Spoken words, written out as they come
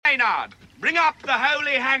Maynard, bring up the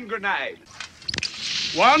holy hand grenade.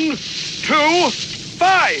 1, 2,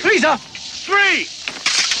 5. Freezer! 3.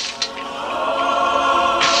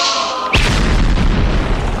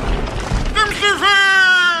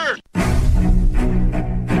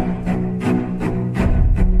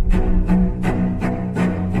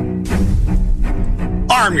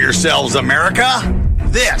 Arm yourselves, America.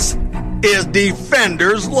 This is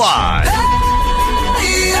Defenders Live.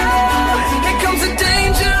 Hey, here comes the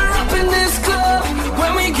danger up in this club.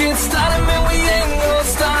 When we get started, man, we ain't gonna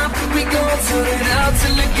stop. We gonna turn it out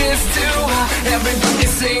till it gets too hot. Everybody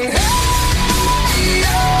sing, hey,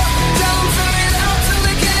 don't turn it out till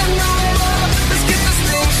it get no more. Let's get this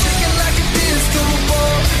thing shaking like a disco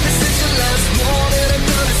ball. This is your last warning, I'm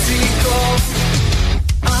gonna see call.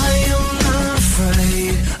 I am not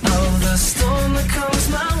afraid of the storm that comes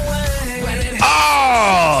my way.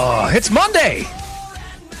 Oh, it's Monday.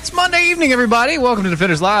 It's Monday evening, everybody. Welcome to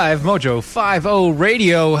Defenders Live, Mojo 50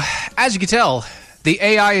 Radio. As you can tell, the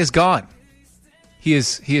AI is gone. He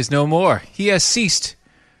is no more. He has ceased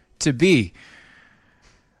to be.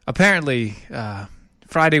 Apparently,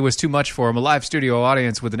 Friday was too much for him. A live studio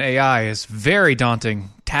audience with an AI is very daunting,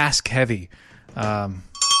 task heavy, and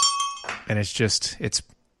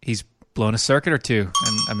he's blown a circuit or two,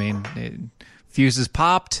 and I mean, fuses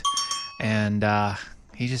popped, and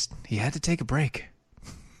he had to take a break.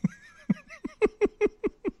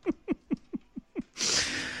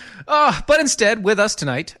 But instead, with us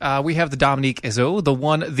tonight, we have the Dominique Izzo, the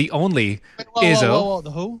one, the only Izzo. Whoa,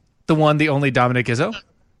 the who? The one, the only Dominique Izzo.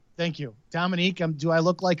 Thank you. Dominique, do I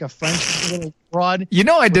look like a French little broad? You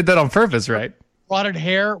know I did that on purpose, right? Braided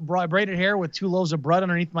hair with 2 loaves of bread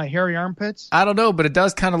underneath my hairy armpits? I don't know, but it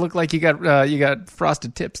does kind of look like you got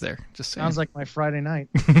frosted tips there. Just saying. Sounds like my Friday night.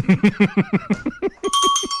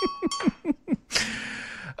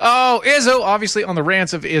 Oh, Izzo, obviously on the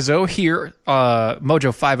rants of Izzo here,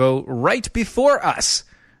 Mojo 50 right before us.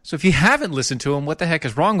 So if you haven't listened to him, what the heck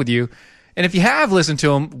is wrong with you? And if you have listened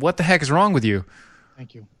to him, what the heck is wrong with you?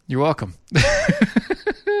 Thank you. You're welcome.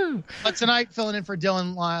 But tonight, filling in for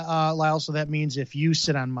Dylan Lyle, so that means if you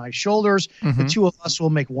sit on my shoulders, the two of us will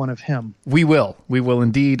make one of him. We will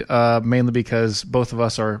indeed, mainly because both of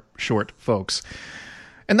us are short folks.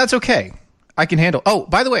 And that's okay. I can handle. Oh,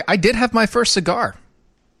 by the way, I did have my first cigar.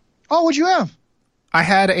 Oh, what'd you have? I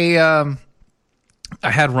had I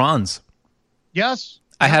had Ron's. Yes.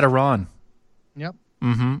 I had a Ron. Yep.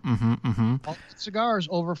 Mm-hmm. Cigars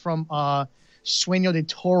over from Sueño de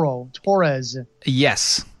Torres.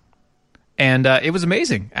 Yes. And it was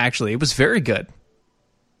amazing, actually. It was very good.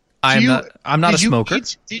 I'm not a smoker.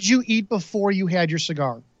 Did you eat before you had your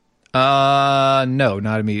cigar? No,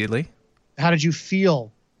 not immediately. How did you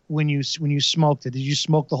feel when you smoked it? Did you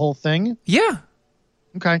smoke the whole thing? Yeah.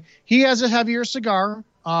 Okay. He has a heavier cigar.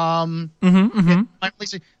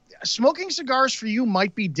 Smoking cigars for you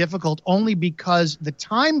might be difficult only because the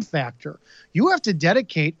time factor. You have to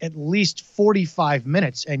dedicate at least 45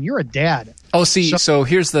 minutes, and you're a dad. Oh, see, so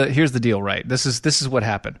here's the deal, right? This is what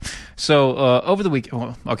happened. So over the week,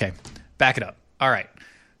 okay, back it up. All right,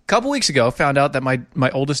 a couple weeks ago, found out that my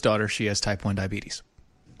oldest daughter, she has type 1 diabetes.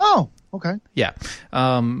 Oh, okay. Yeah.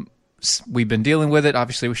 We've been dealing with it.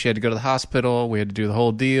 Obviously, she had to go to the hospital. We had to do the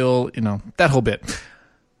whole deal, that whole bit.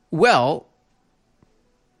 Well,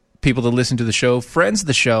 people that listen to the show, friends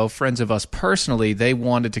of us personally, they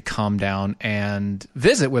wanted to come down and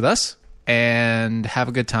visit with us and have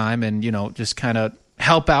a good time and, just kind of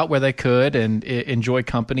help out where they could and enjoy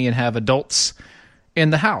company and have adults in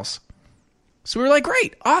the house. So we were like,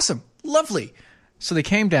 great, awesome, lovely. So they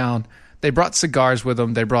came down. They brought cigars with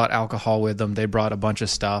them. They brought alcohol with them. They brought a bunch of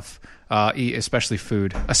stuff, especially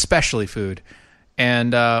food.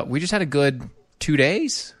 And we just had a good 2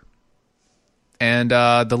 days. And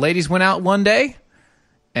the ladies went out one day,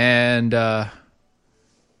 and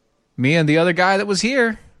me and the other guy that was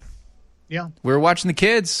here, yeah, we were watching the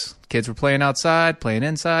kids. Kids were playing outside, playing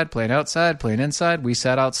inside, playing outside, playing inside. We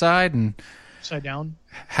sat outside and sat down,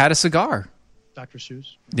 had a cigar. Dr.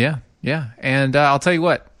 Seuss. Yeah. And I'll tell you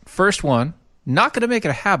what, first one, not going to make it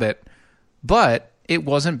a habit, but it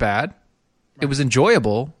wasn't bad. Right. It was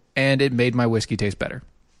enjoyable, and it made my whiskey taste better.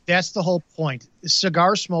 That's the whole point.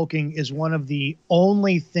 Cigar smoking is one of the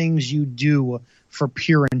only things you do for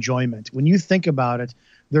pure enjoyment. When you think about it,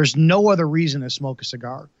 there's no other reason to smoke a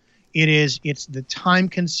cigar. It's the time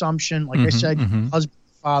consumption. Like I said, husband,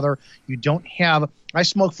 father, you don't have. I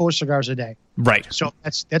smoke 4 cigars a day. Right. So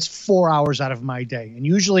that's 4 hours out of my day. And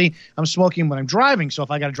usually I'm smoking when I'm driving. So if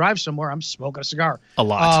I got to drive somewhere, I'm smoking a cigar. A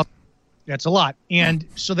lot. That's a lot, and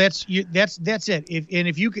so that's it.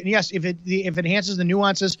 If you can, yes, if it enhances the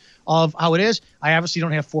nuances of how it is, I obviously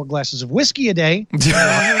don't have 4 glasses of whiskey a day.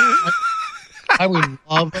 I would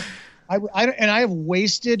love. And I have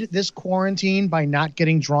wasted this quarantine by not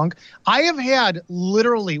getting drunk. I have had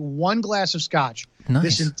literally 1 glass of scotch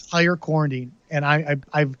this entire quarantine, and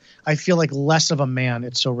I feel like less of a man.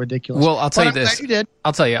 It's so ridiculous. Well, I'll tell you this. Glad you did.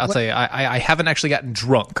 I'll tell you. I haven't actually gotten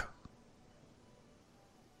drunk.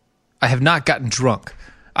 I have not gotten drunk.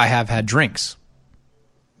 I have had drinks.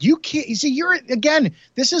 You can't. You see, again.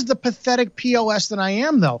 This is the pathetic POS that I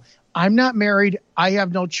am, though. I'm not married. I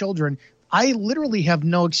have no children. I literally have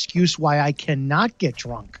no excuse why I cannot get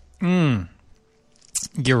drunk. You're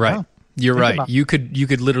right. Oh, You're right. You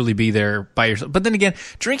could literally be there by yourself. But then again,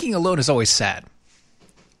 drinking alone is always sad.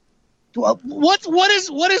 Well, what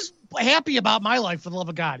is happy about my life, for the love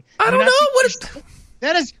of God? I don't know.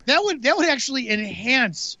 That would actually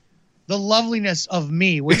enhance the loveliness of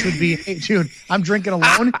me, which would be, hey, dude, I'm drinking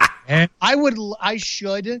alone, and I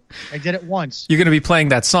did it once. You're going to be playing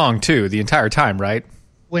that song too the entire time, right?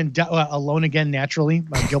 When Alone Again Naturally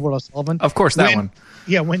by Gilbert O'Sullivan. Of course, that one.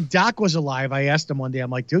 Yeah, when Doc was alive, I asked him one day, I'm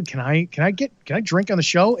like, dude, can I drink on the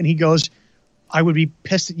show? And he goes, I would be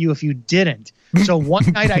pissed at you if you didn't. So one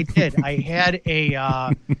night I did. I had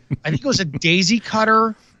I think it was a Daisy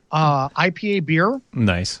Cutter IPA beer.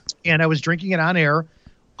 Nice. And I was drinking it on air.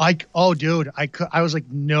 I was like,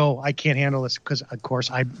 no, I can't handle this, because of course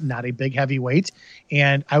I'm not a big heavyweight.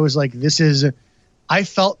 And I was like, I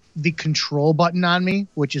felt the control button on me,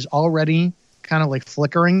 which is already kind of like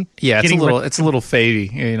flickering. Yeah, it's a little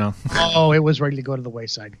fadey, you know. Oh, it was ready to go to the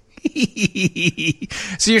wayside.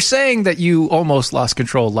 So you're saying that you almost lost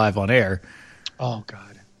control live on air. Oh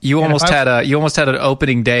God. You almost had an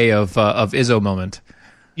opening day of Izzo moment.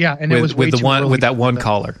 Yeah, and it was way too early with that one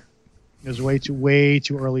caller. It was way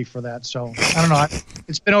too early for that. So I don't know.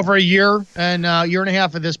 It's been over a year and year and a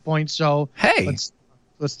half at this point. So hey,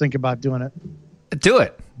 let's think about doing it. Do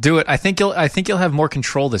it. I think you'll have more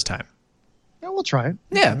control this time. Yeah, we'll try it.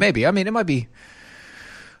 Yeah, maybe. I mean, it might be.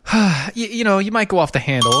 You might go off the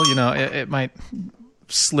handle. You know, it might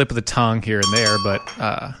slip the tongue here and there, but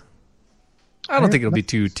I don't think it'll be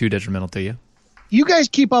too detrimental to you. You guys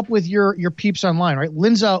keep up with your peeps online, right?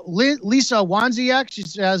 Lisa Wanziak, she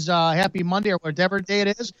says, happy Monday, or whatever day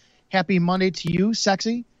it is. Happy Monday to you,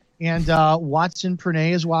 sexy. And Watson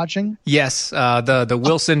Pernay is watching. Yes, the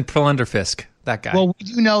Wilson Plenderfisk, that guy. Well, we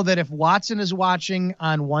do know that if Watson is watching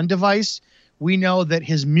on one device, we know that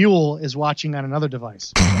his mule is watching on another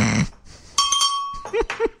device.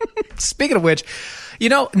 Speaking of which,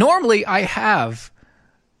 normally I have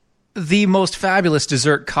the most fabulous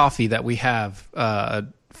dessert coffee that we have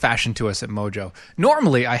fashioned to us at Mojo.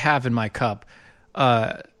 Normally I have in my cup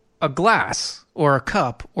a glass or a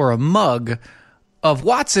cup or a mug of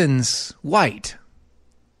Watson's white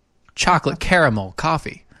chocolate caramel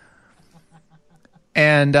coffee.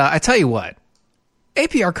 And I tell you what,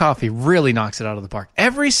 APR coffee really knocks it out of the park.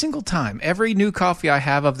 Every single time, every new coffee I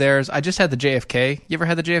have of theirs, I just had the JFK. You ever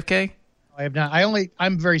had the JFK? I have not.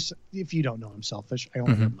 If you don't know, I'm selfish. I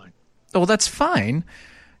only have mine. Well, that's fine.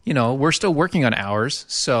 We're still working on ours,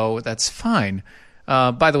 so that's fine.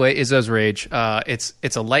 By the way, Izzo's Rage,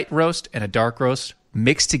 it's a light roast and a dark roast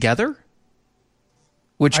mixed together,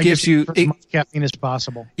 which gives you as much caffeine as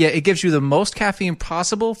possible. Yeah, it gives you the most caffeine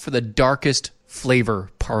possible for the darkest flavor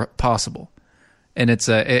possible. And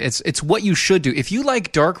it's what you should do. If you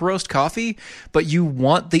like dark roast coffee, but you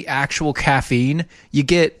want the actual caffeine, you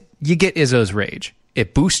get Izzo's Rage.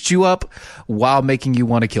 It boosts you up while making you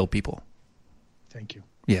want to kill people. Thank you.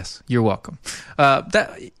 Yes, you're welcome.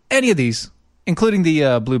 Any of these, including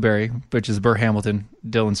the blueberry, which is Burr Hamilton,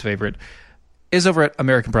 Dylan's favorite, is over at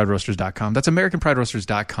AmericanPrideRoasters.com. That's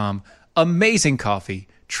AmericanPrideRoasters.com. Amazing coffee.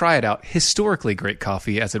 Try it out. Historically great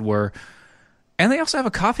coffee, as it were. And they also have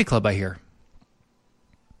a coffee club, I hear.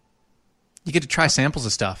 You get to try samples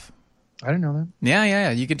of stuff. I didn't know that.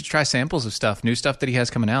 Yeah. You get to try samples of stuff, new stuff that he has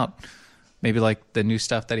coming out. Maybe like the new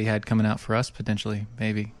stuff that he had coming out for us, potentially.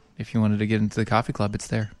 Maybe if you wanted to get into the coffee club, it's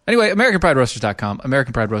there. Anyway, AmericanPrideRoasters.com,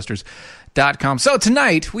 AmericanPrideRoasters.com. So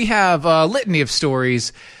tonight we have a litany of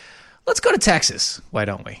stories. Let's go to Texas. Why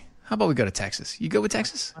don't we? How about we go to Texas? You go with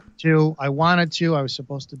Texas? I wanted to. I was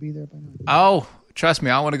supposed to be there by now. Oh, trust me,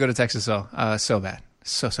 I want to go to Texas so bad.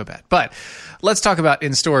 So bad. But let's talk about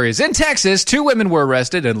in stories. In Texas, 2 women were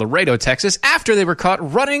arrested in Laredo, Texas, after they were caught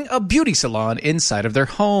running a beauty salon inside of their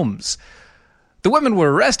homes. The women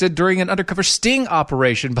were arrested during an undercover sting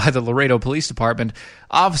operation by the Laredo Police Department.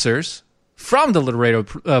 Officers from the Laredo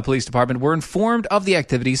Police Department were informed of the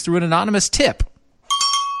activities through an anonymous tip.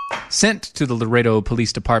 sent to the Laredo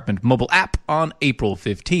Police Department mobile app on April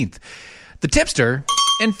 15th. The tipster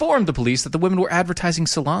informed the police that the women were advertising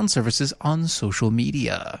salon services on social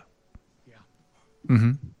media.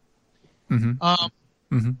 You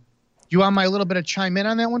want my little bit of chime in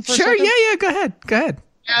on that one for a Sure, second? yeah, go ahead.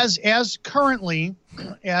 As currently,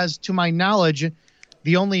 as to my knowledge,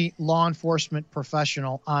 the only law enforcement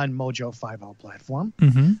professional on Mojo 5 platform.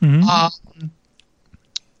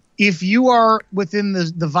 If you are within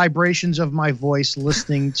the vibrations of my voice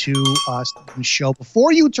listening to Stephen's show,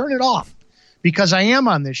 before you turn it off, because I am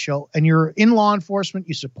on this show, and you're in law enforcement,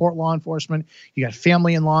 you support law enforcement, you got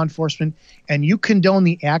family in law enforcement, and you condone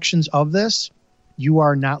the actions of this, you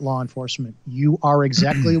are not law enforcement. You are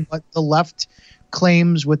exactly what the left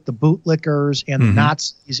claims with the bootlickers and the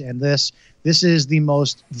Nazis and this. This is the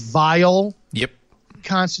most vile,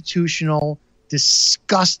 constitutional,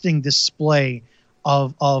 disgusting display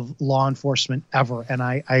of law enforcement ever, and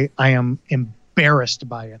I am embarrassed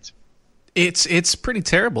by it. It's pretty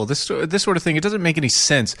terrible. This sort of thing, it doesn't make any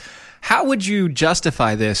sense. How would you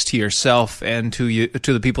justify this to yourself and to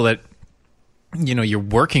the people that you're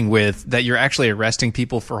working with, that you're actually arresting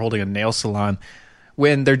people for holding a nail salon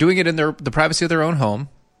when they're doing it in the privacy of their own home?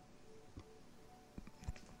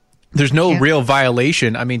 There's no real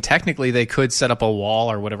violation. I mean, technically they could set up a wall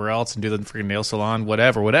or whatever else and do the freaking nail salon,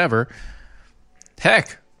 whatever.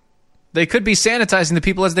 Heck, they could be sanitizing the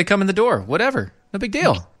people as they come in the door. Whatever. No big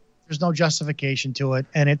deal. There's no justification to it.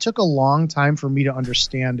 And it took a long time for me to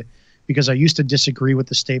understand, because I used to disagree with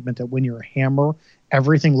the statement that when you're a hammer,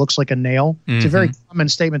 everything looks like a nail. It's a very common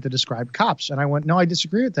statement to describe cops. And I went, no, I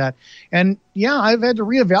disagree with that. And yeah, I've had to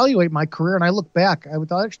reevaluate my career. And I look back, I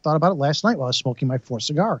thought about it last night while I was smoking my fourth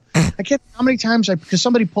cigar. I can't, how many times because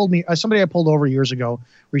somebody I pulled over years ago,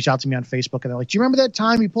 reached out to me on Facebook, and they're like, do you remember that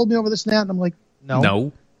time you pulled me over this and that? And I'm like,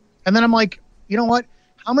 no. And then I'm like, you know what?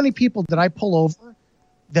 How many people did I pull over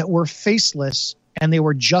that were faceless and they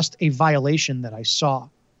were just a violation that I saw?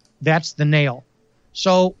 That's the nail.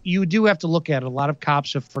 So you do have to look at it. A lot of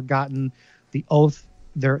cops have forgotten the oath.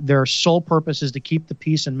 Their sole purpose is to keep the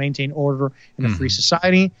peace and maintain order in a free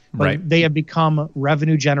society. But they have become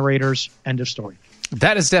revenue generators. End of story.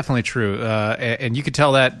 That is definitely true. And you can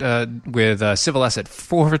tell that with civil asset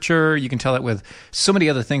forfeiture. You can tell that with so many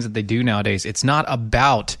other things that they do nowadays. It's not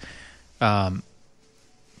about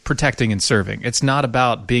protecting and serving. It's not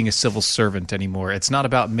about being a civil servant anymore. It's not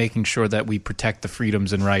about making sure that we protect the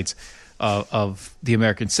freedoms and rights of the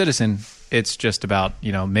American citizen. It's just about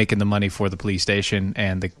making the money for the police station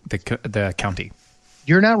and the county.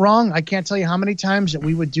 You're not wrong. I can't tell you how many times that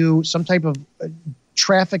we would do some type of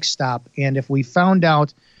traffic stop, and if we found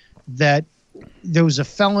out that there was a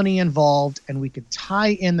felony involved and we could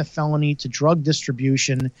tie in the felony to drug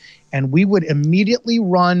distribution, and we would immediately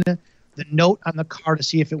run the note on the car to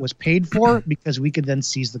see if it was paid for, because we could then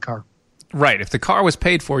seize the car. Right. If the car was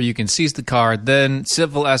paid for, you can seize the car. Then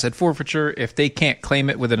civil asset forfeiture. If they can't claim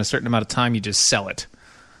it within a certain amount of time, you just sell it.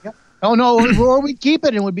 Yep. Oh, no, or we'd keep it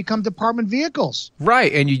and it would become department vehicles.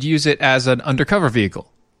 Right, and you'd use it as an undercover vehicle.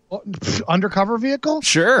 Undercover vehicle?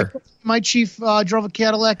 Sure. My chief drove a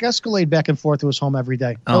Cadillac Escalade back and forth to his home every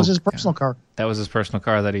day. That was his personal car. That was his personal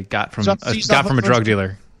car that he got from a drug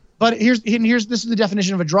dealer. But here's this is the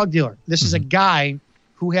definition of a drug dealer. This is a guy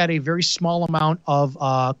who had a very small amount of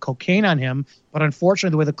cocaine on him, but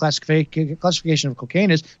unfortunately, the way the classification of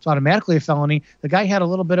cocaine is, it's automatically a felony. The guy had a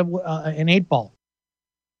little bit of an 8-ball.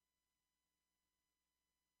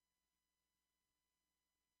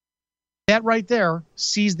 That right there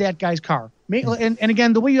seized that guy's car. And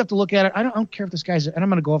again, the way you have to look at it, I don't care if this guy's, and I'm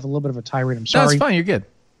going to go off a little bit of a tirade. I'm sorry. No, it's fine. You're good.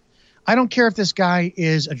 I don't care if this guy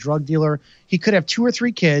is a drug dealer. He could have 2 or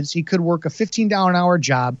 3 kids. He could work a $15 an hour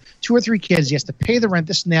job, 2 or 3 kids. He has to pay the rent,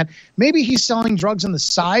 this and that. Maybe he's selling drugs on the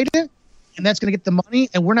side, and that's going to get the money,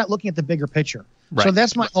 and we're not looking at the bigger picture. Right. So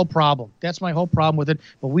that's my whole problem. That's my whole problem with it.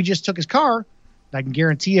 But we just took his car, and I can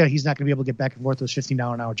guarantee you he's not going to be able to get back and forth to his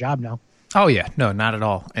 $15 an hour job now. Oh yeah, no, not at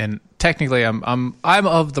all. And technically, I'm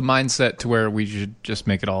of the mindset to where we should just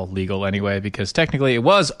make it all legal anyway, because technically it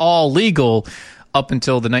was all legal up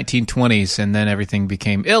until the 1920s, and then everything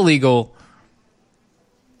became illegal,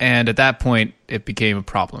 and at that point, it became a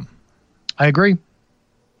problem. I agree.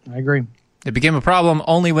 It became a problem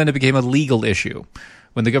only when it became a legal issue,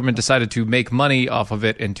 when the government decided to make money off of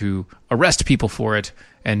it and to arrest people for it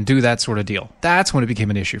and do that sort of deal. That's when it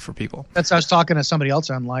became an issue for people. I was talking to somebody else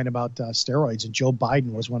online about steroids, and Joe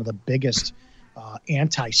Biden was one of the biggest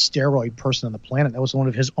anti-steroid person on the planet. That was one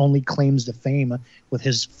of his only claims to fame with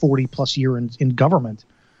his 40-plus year in government.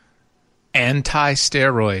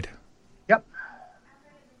 Anti-steroid. Yep.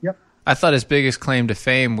 I thought his biggest claim to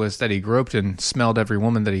fame was that he groped and smelled every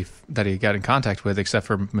woman that he got in contact with, except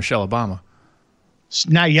for Michelle Obama.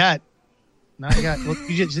 Not yet. Not yet. Well,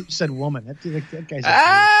 you just said woman. That guy's.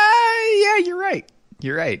 Yeah, you're right.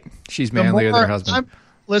 You're right. She's manlier than her husband.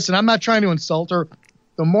 Listen, I'm not trying to insult her.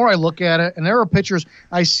 The more I look at it, and there are pictures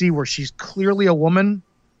I see where she's clearly a woman,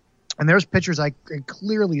 and there's pictures I can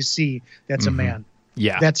clearly see that's a man.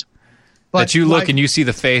 Yeah. But that you look and you see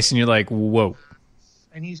the face and you're like, whoa.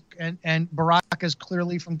 And he's and Barack is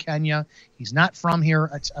clearly from Kenya. He's not from here.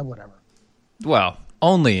 It's whatever. Well,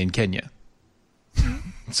 only in Kenya.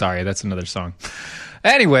 Sorry, that's another song.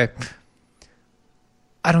 Anyway,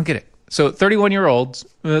 I don't get it. So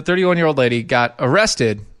 31-year-old lady got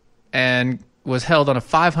arrested and was held on a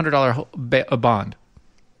 $500 bond.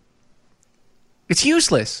 It's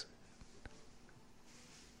useless.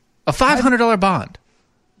 A $500 bond.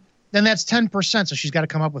 Then that's 10%. So she's got to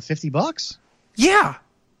come up with $50. Yeah.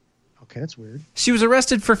 Okay, that's weird. She was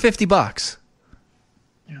arrested for $50.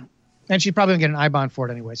 Yeah, and she's probably gonna get an I-bond for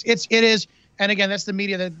it anyways. It is, and again, that's the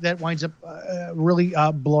media that winds up really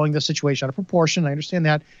blowing the situation out of proportion. I understand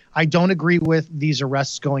that. I don't agree with these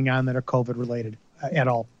arrests going on that are COVID related at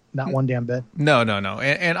all. Not one damn bit. No.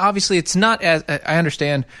 And obviously, it's not as I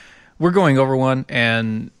understand. We're going over one,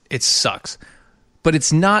 and it sucks, but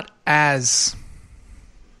it's not as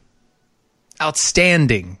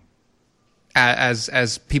outstanding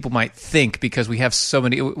as people might think, because we have so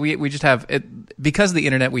many. We just have it, because of the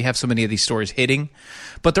internet. We have so many of these stories hitting,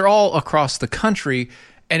 but they're all across the country,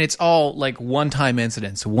 and it's all like one-time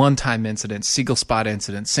incidents, single spot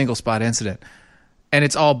incident, and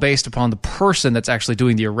it's all based upon the person that's actually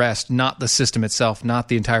doing the arrest, not the system itself, not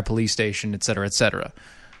the entire police station, et cetera, et cetera.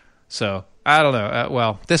 So I don't know.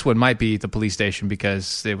 Well, this one might be the police station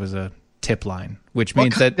because it was a tip line, which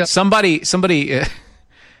means that somebody.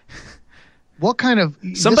 What kind of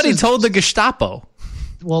somebody told the Gestapo?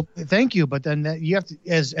 Well, thank you, but then you have to,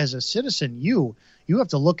 as a citizen, you have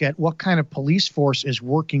to look at what kind of police force is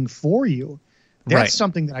working for you. That's right.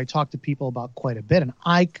 Something that I talk to people about quite a bit, and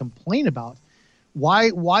I complain about.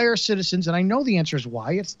 Why are citizens, and I know the answer is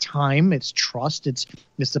why. It's time, it's trust, it's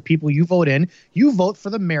the people you vote in. You vote for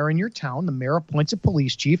the mayor in your town. The mayor appoints a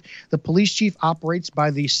police chief. The police chief operates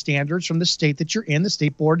by the standards from the state that you're in, the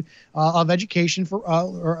State Board of Education for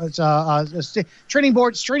Training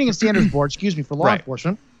and Standards Board, for law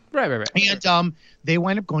enforcement. Right. And they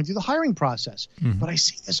wind up going through the hiring process. Mm-hmm. But I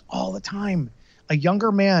see this all the time. A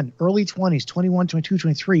younger man, early 20s, 21, 22,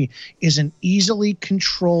 23, is an easily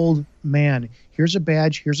controlled man. Here's a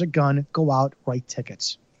badge. Here's a gun. Go out, write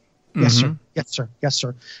tickets. Mm-hmm. Yes, sir. Yes, sir. Yes,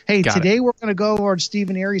 sir. Hey, today we're going to go over to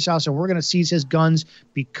Stephen Aries' house, and we're going to seize his guns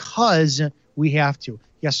because we have to.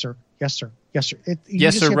 Yes, sir. Yes, sir. Yes, sir.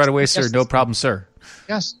 Yes, sir. Right away, sir. No problem, sir.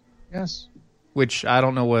 Yes. Yes. Which I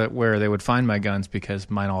don't know where they would find my guns because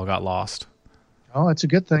mine all got lost. Oh, that's a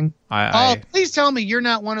good thing. Please tell me you're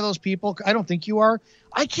not one of those people. I don't think you are.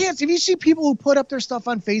 I can't. If you see people who put up their stuff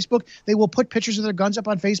on Facebook, they will put pictures of their guns up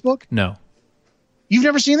on Facebook. No. You've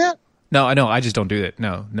never seen that? No, I know. I just don't do that.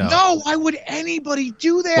 No. No, why would anybody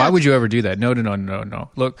do that? Why would you ever do that? No.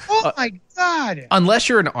 Look. Oh, my God. Unless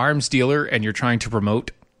you're an arms dealer and you're trying to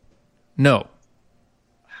promote, no.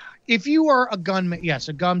 If you are a gunman, yes,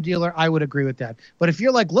 a gun dealer, I would agree with that. But if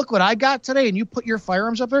you're like, look what I got today, and you put your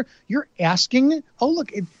firearms up there, you're asking,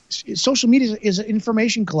 social media is an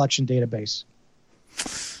information collection database.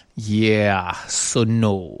 Yeah, so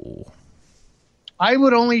no. I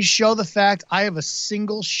would only show the fact I have a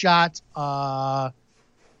single shot. I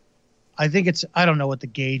don't know what the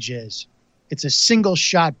gauge is. It's a single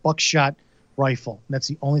shot buckshot rifle. That's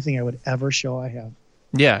the only thing I would ever show I have.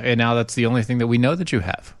 Yeah, and now that's the only thing that we know that you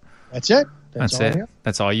have. That's it. That's it.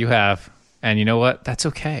 That's all you have. And you know what? That's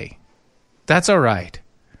okay. That's all right.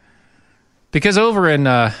 Because over in,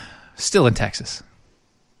 still over in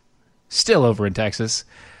Texas.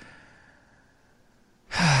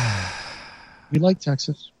 We like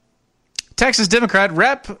Texas. Texas Democrat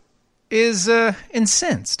rep is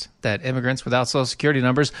incensed that immigrants without Social Security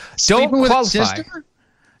numbers don't qualify.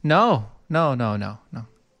 No. Oh,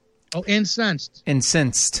 incensed.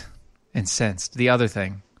 Incensed. The other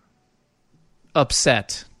thing.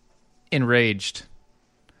 Upset. Enraged.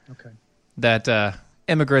 Okay. That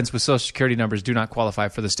immigrants with Social Security numbers do not qualify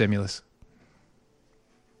for the stimulus.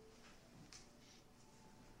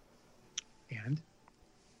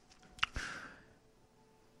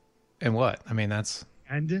 And what? I mean, that's...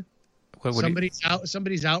 And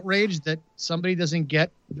somebody's outraged that somebody doesn't get...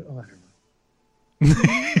 Oh, I don't know.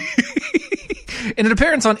 In an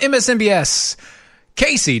appearance on MSNBS,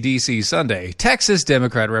 KCDC Sunday, Texas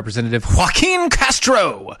Democrat Representative Joaquin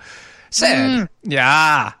Castro said,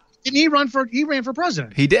 Didn't he run for? He ran for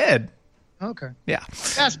president. He did. Okay. Yeah.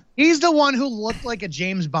 Yes, he's the one who looked like a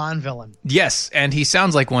James Bond villain. Yes, and he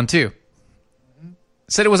sounds like one too.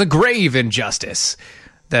 Said it was a grave injustice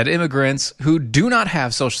that immigrants who do not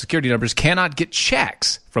have Social Security numbers cannot get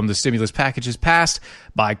checks from the stimulus packages passed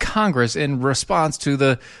by Congress in response to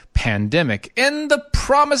the pandemic, and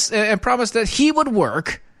promised that he would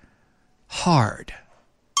work hard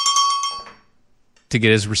to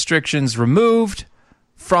get his restrictions removed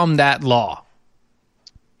from that law.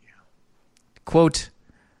 Quote,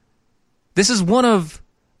 this is one of,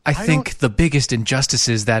 I think, the biggest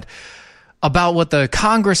injustices that about what the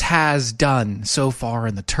Congress has done so far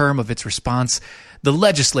in the term of its response, the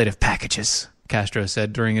legislative packages, Castro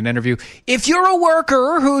said during an interview. If you're a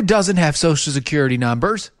worker who doesn't have Social Security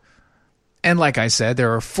numbers, and like I said,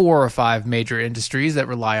 there are 4 or 5 major industries that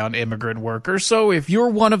rely on immigrant workers. So if you're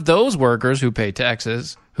one of those workers who pay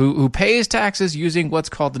taxes, who pays taxes using what's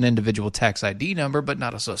called an individual tax ID number, but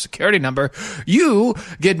not a Social Security number, you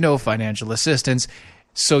get no financial assistance.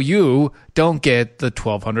 So you don't get the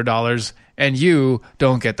 $1,200 and you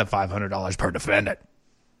don't get the $500 per defendant.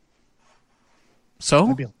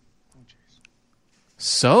 So?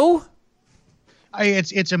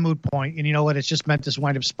 It's a moot point, and you know what? It's just meant to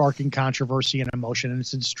wind up sparking controversy and emotion, and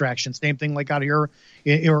it's a distraction. Same thing like out here,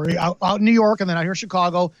 or out in New York, and then out here in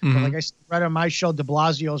Chicago. Mm-hmm. Like I read on my show, De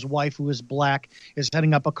Blasio's wife, who is black, is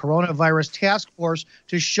heading up a coronavirus task force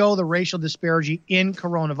to show the racial disparity in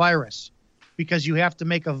coronavirus, because you have to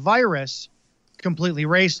make a virus completely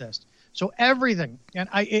racist. So everything, and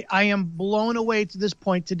I am blown away to this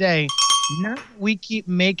point today. Not we keep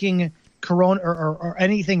making corona or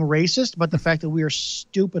anything racist, but the fact that we are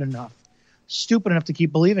stupid enough to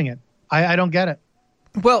keep believing it. I don't get it.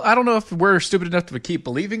 Well, I don't know if we're stupid enough to keep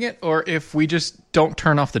believing it or if we just don't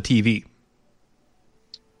turn off the TV.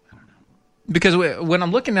 Because when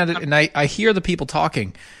I'm looking at it and I hear the people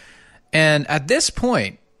talking, and at this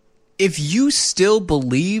point, if you still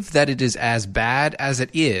believe that it is as bad as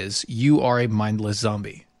it is, you are a mindless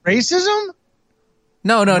zombie. Racism?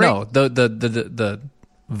 No. The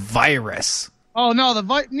virus. Oh no,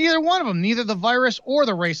 neither one of them. Neither the virus or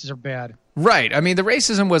the races are bad. Right. I mean, the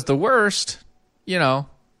racism was the worst,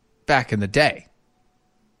 back in the day.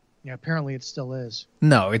 Yeah, apparently it still is.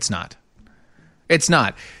 No, it's not. It's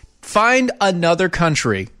not. Find another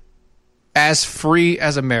country as free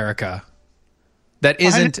as America that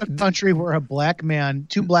isn't a country where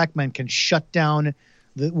two black men can shut down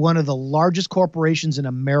one of the largest corporations in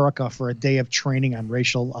America for a day of training on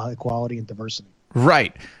racial equality and diversity.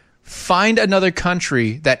 Right. Find another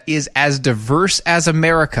country that is as diverse as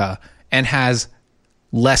America and has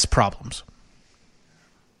less problems.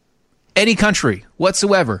 Any country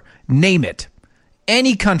whatsoever, name it.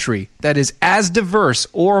 Any country that is as diverse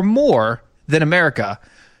or more than America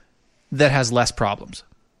that has less problems.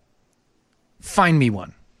 Find me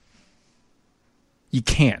one. You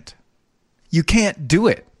can't. You can't do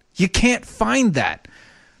it. You can't find that.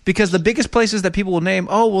 Because the biggest places that people will name,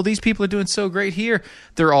 oh, well, these people are doing so great here,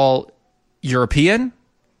 they're all European,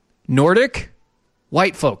 Nordic,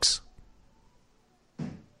 white folks.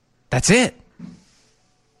 That's it.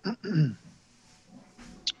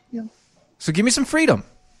 Yeah. So give me some freedom.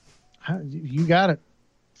 You got it.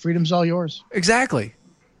 Freedom's all yours. Exactly.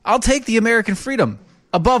 I'll take the American freedom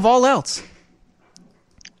above all else.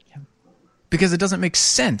 Because it doesn't make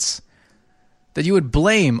sense that you would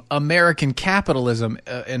blame American capitalism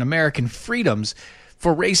and American freedoms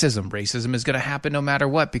for racism. Racism is going to happen no matter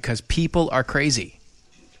what because people are crazy.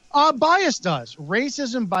 Bias does.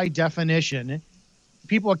 Racism, by definition,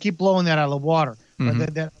 people keep blowing that out of the water.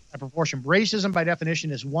 Mm-hmm. That proportion. Racism, by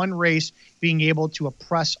definition, is one race being able to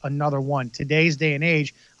oppress another one. Today's day and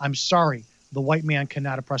age, I'm sorry, the white man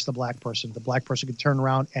cannot oppress the black person. The black person can turn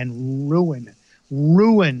around and ruin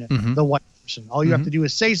mm-hmm. the white person. All you have to do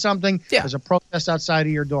is say something. Yeah. There's a protest outside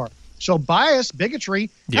of your door. So bias, bigotry.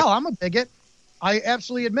 Yep. Hell, I'm a bigot. I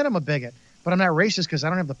absolutely admit I'm a bigot, but I'm not racist because I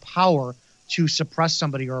don't have the power to suppress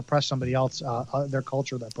somebody or oppress somebody else, their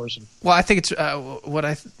culture, that person. Well, I think it's what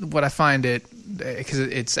I find it, because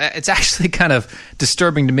it's actually kind of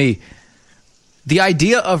disturbing to me. The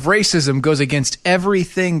idea of racism goes against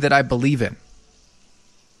everything that I believe in.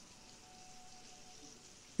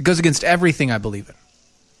 It goes against everything I believe in.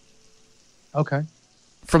 Okay.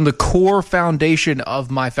 From the core foundation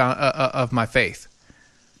of my faith,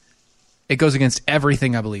 it goes against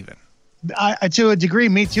everything I believe in. To a degree,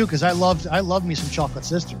 me too, because I love me some Chocolate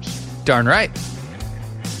Sisters. Darn right.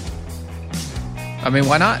 I mean,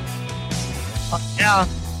 why not? Yeah.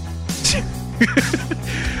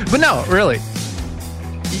 But no, really,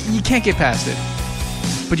 you can't get past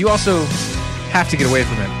it. But you also have to get away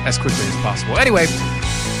from it as quickly as possible. Anyway,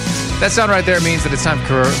 that sound right there means that it's time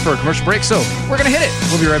for a commercial break, so we're going to hit it.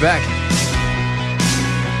 We'll be right back.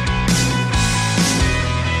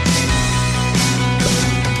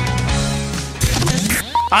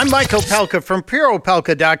 I'm Mike Opelka from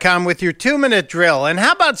PureOpelka.com with your 2-minute drill. And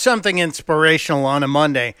how about something inspirational on a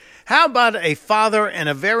Monday? How about a father and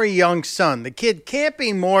a very young son? The kid can't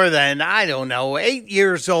be more than, 8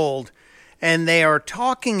 years old. And they are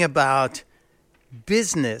talking about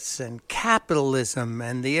business and capitalism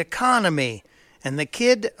and the economy. And the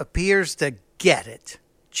kid appears to get it.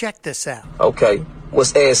 Check this out. Okay,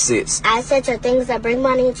 what's assets? Assets are things that bring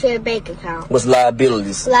money into your bank account. What's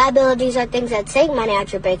liabilities? Liabilities are things that take money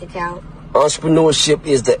out your bank account. Entrepreneurship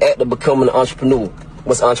is the act of becoming an entrepreneur.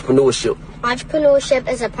 What's entrepreneurship?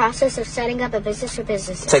 Entrepreneurship is a process of setting up a business or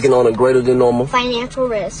businesses. Taking on a greater than normal financial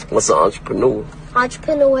risk. What's an entrepreneur?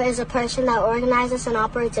 Entrepreneur is a person that organizes and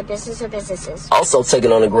operates a business or businesses. Also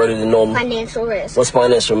taking on a greater than normal financial risk. What's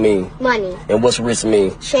financial mean? Money. And what's risk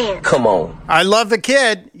mean? Chance. Come on. I love the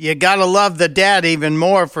kid. You gotta love the dad even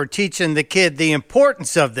more for teaching the kid the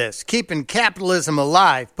importance of this, keeping capitalism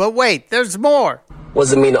alive. But wait, there's more. What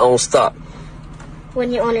does it mean to own stock?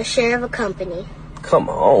 When you own a share of a company. Come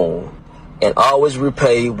on. And always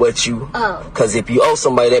repay what you owe. Because if you owe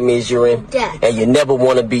somebody, that means you're in debt. And you never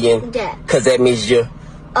want to be in debt. Because that means you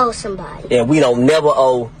owe somebody. And we don't never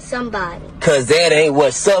owe somebody. Because that ain't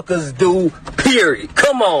what suckers do, period.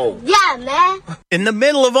 Come on. Yeah, man. In the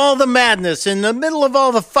middle of all the madness, in the middle of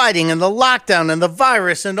all the fighting and the lockdown and the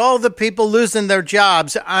virus and all the people losing their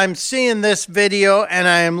jobs, I'm seeing this video and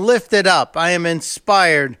I am lifted up. I am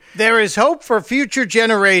inspired. There is hope for future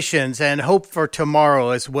generations and hope for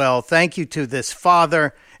tomorrow as well. Thank you to this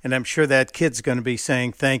father, and I'm sure that kid's going to be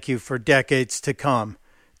saying thank you for decades to come.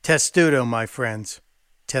 Testudo, my friends.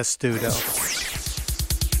 Testudo.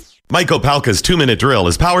 Mike Opelka's 2-minute drill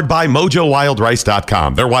is powered by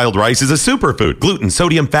MojoWildRice.com. Their wild rice is a superfood, gluten,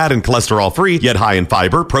 sodium, fat, and cholesterol-free, yet high in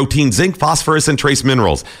fiber, protein, zinc, phosphorus, and trace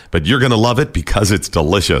minerals. But you're going to love it because it's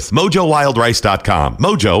delicious. MojoWildRice.com.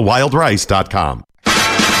 MojoWildRice.com.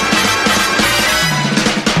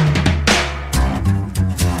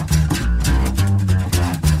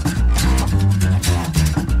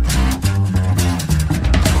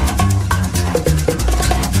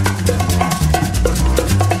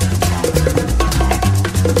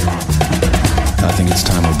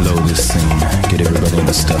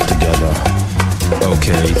 Stuff together.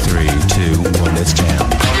 Okay, 3, 2, 1, let's jam.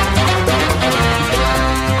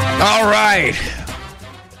 All right.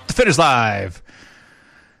 Defenders Live.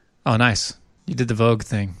 Oh, nice. You did the Vogue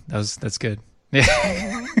thing. That's good.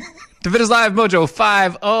 Yeah. Defenders Live, Mojo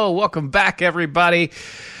 50. Welcome back, everybody.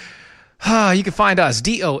 You can find us,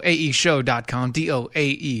 DOAEshow.com,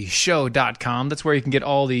 DOAEshow.com. That's where you can get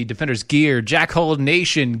all the Defenders gear, Jackhole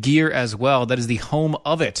Nation gear as well. That is the home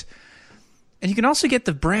of it. And you can also get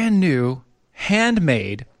the brand new,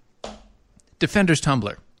 handmade Defenders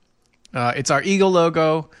tumbler. It's our Eagle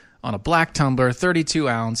logo on a black tumbler, 32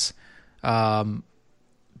 ounce.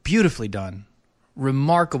 Beautifully done.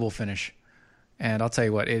 Remarkable finish. And I'll tell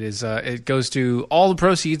you what, it is. It goes to, all the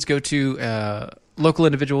proceeds go to a local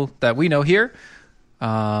individual that we know here.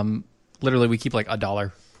 Literally, we keep like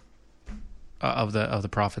 $1 of the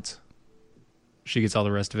profits. She gets all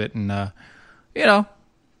the rest of it. And,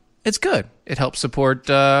 it's good. It helps support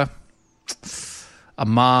a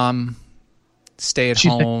mom, stay at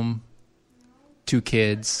home, 2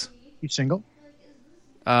 kids. You single?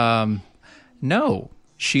 No,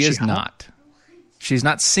 she is not. She's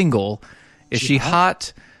not single. Is she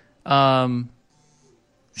hot?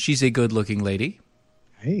 She's a good-looking lady.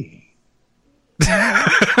 Hey.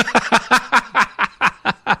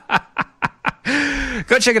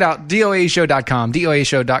 Go check it out. DOAEshow.com.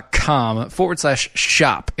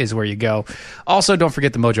 DOAEshow.com/shop is where you go. Also, don't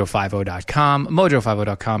forget the Mojo50.com.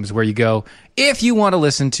 Mojo50.com is where you go if you want to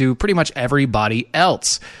listen to pretty much everybody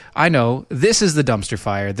else. I know this is the dumpster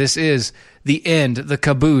fire. This is the end, the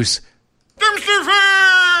caboose dumpster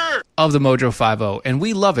fire of the Mojo 50. And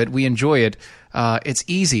we love it. We enjoy it. It's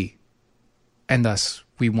easy. And thus,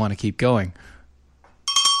 we want to keep going.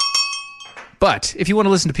 But if you want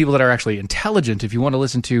to listen to people that are actually intelligent, if you want to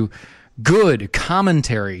listen to good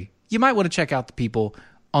commentary, you might want to check out the people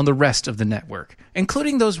on the rest of the network,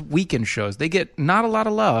 including those weekend shows. They get not a lot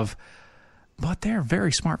of love, but they're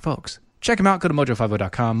very smart folks. Check them out. Go to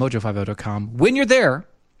Mojo50.com, Mojo50.com. When you're there,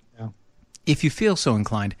 if you feel so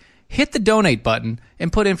inclined, hit the donate button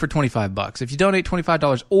and put in for $25. If you donate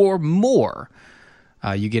 $25 or more,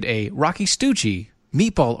 you get a Rocky Stucci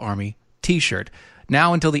Meatball Army t-shirt.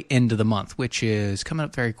 Now until the end of the month, which is coming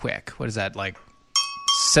up very quick. What is that, like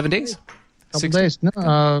 7 days? Couple days.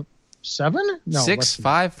 No, 7? No, 6,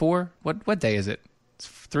 5, 4. What day is it?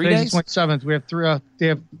 3 Today's days? the 27th. We have 3. They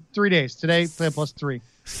have 3 days today. Plus 3.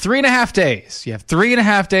 3.5 days. You have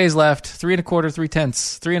 3.5 days left. 3 1/4,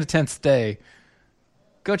 3/10, 3 1/10 day.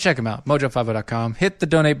 Go check them out. Mojo50.com. Hit the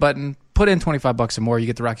donate button. Put in $25 or more. You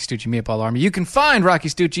get the Rocky Stucci Meatball Army. You can find Rocky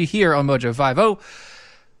Stucci here on Mojo50,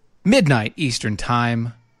 midnight Eastern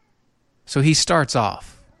Time. So he starts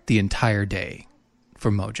off the entire day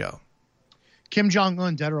for Mojo. Kim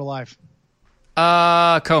Jong-un, dead or alive?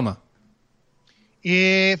 Coma.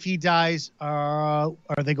 If he dies, are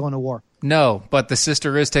they going to war? No, but the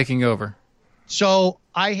sister is taking over. So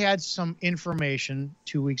I had some information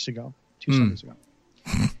 2 weeks ago, 2 Sundays ago.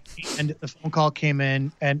 And the phone call came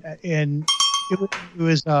in, and it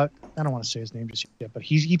was I don't want to say his name just yet, but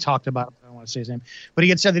he talked about it. I don't want to say his name, but he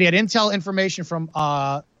had said that he had intel information from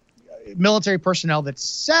military personnel that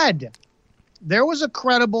said there was a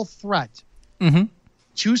credible threat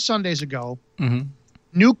 2 Sundays ago.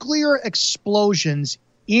 Nuclear explosions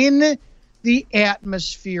in the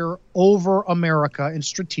atmosphere over America in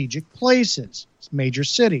strategic places, major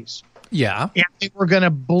cities. Yeah, and they were going to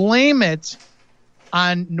blame it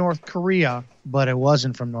on North Korea, but it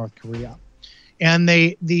wasn't from North Korea. And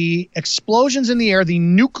the explosions in the air, the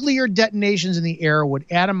nuclear detonations in the air would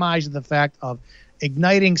atomize the fact of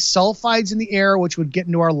igniting sulfides in the air, which would get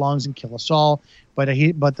into our lungs and kill us all. But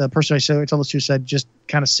the person I told us to said just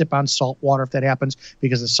kind of sip on salt water if that happens,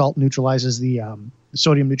 because the salt neutralizes the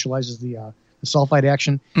sodium neutralizes the sulfide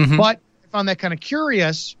action. But I found that kind of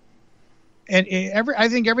curious. And I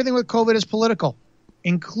think everything with COVID is political,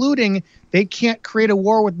 including they can't create a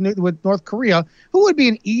war with North Korea, who would be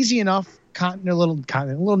an easy enough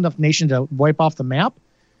little enough nation to wipe off the map.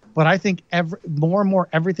 But I think more and more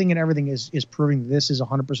everything is proving this is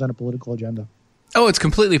 100% a political agenda. Oh, it's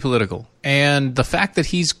completely political. And the fact that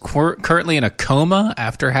he's currently in a coma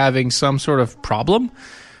after having some sort of problem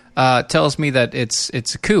tells me that it's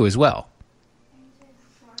a coup as well.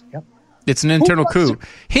 Yep. It's an internal coup.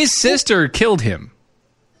 His sister killed him.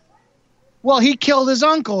 Well, he killed his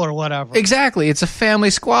uncle or whatever. Exactly. It's a family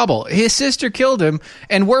squabble. His sister killed him,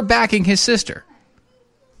 and we're backing his sister.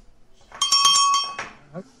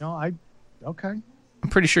 No, okay. I'm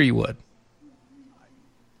pretty sure you would.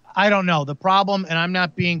 I don't know. The problem, and I'm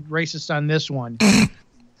not being racist on this one,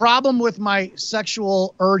 problem with my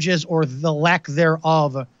sexual urges or the lack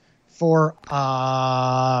thereof for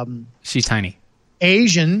she's tiny.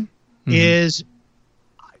 Asian is,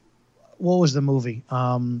 what was the movie?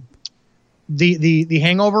 The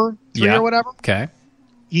Hangover 3 or whatever. Okay.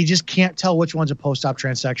 You just can't tell which one's a post-op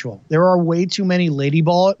transsexual. There are way too many lady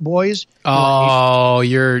boys. Oh,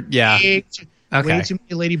 you're Okay. Way too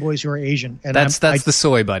many lady boys who are Asian. And that's the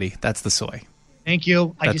soy, buddy. That's the soy. Thank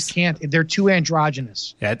you. I just can't. They're too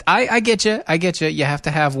androgynous. Yeah, I get you. I get you. You have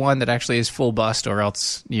to have one that actually is full bust, or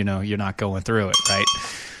else you're not going through it, right?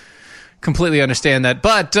 Completely understand that.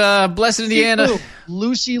 But Blessed Indiana,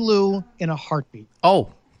 Lucy Liu in a heartbeat. Oh,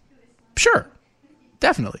 sure,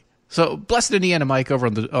 definitely. So Blessed Indiana, Mike, over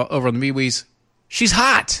on the MeWe's, she's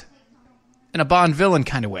hot in a Bond villain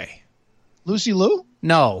kind of way. Lucy Liu?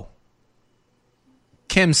 No.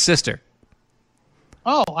 Kim's sister.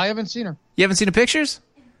 Oh, I haven't seen her. You haven't seen the pictures?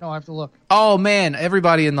 No, I have to look. Oh man,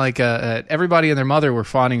 everybody and their mother were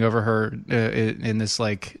fawning over her in this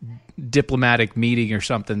like diplomatic meeting or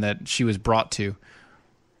something that she was brought to.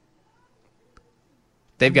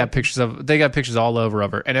 They got pictures all over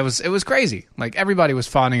of her, and it was crazy. Like everybody was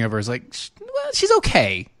fawning over her. It's like, well, she's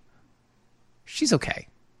okay. She's okay.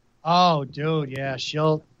 Oh, dude, yeah,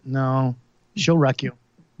 she'll wreck you.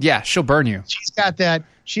 Yeah, she'll burn you. She's got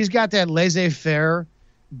that laissez-faire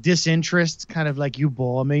disinterest, kind of like you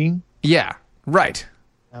bore me. Yeah, right.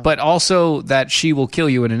 Yeah. But also that she will kill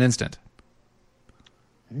you in an instant.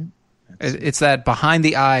 It's that behind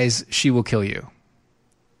the eyes, she will kill you.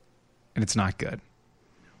 And it's not good.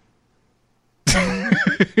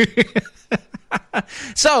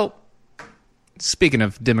 So, speaking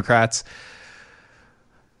of Democrats,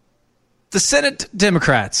 the Senate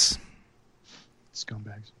Democrats,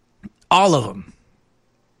 scumbags, all of them,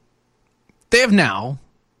 they have now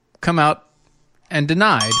come out and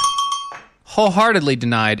wholeheartedly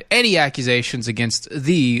denied any accusations against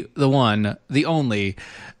the one, the only,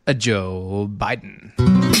 Joe Biden.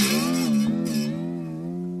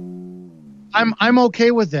 I'm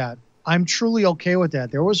okay with that. I'm truly okay with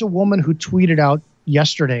that. There was a woman who tweeted out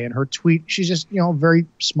yesterday, and her tweet, she's just, a very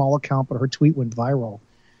small account, but her tweet went viral,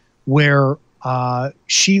 where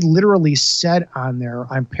she literally said on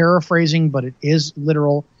there, I'm paraphrasing, but it is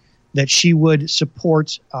literal, that she would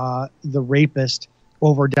support the rapist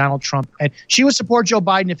over Donald Trump. And she would support Joe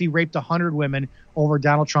Biden if he raped 100 women over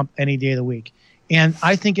Donald Trump any day of the week. And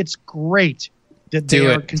I think it's great that they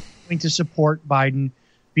are continuing to support Biden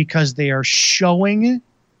because they are showing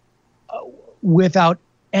without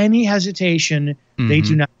any hesitation they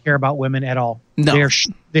do not care about women at all. No. They are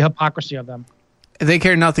the hypocrisy of them. They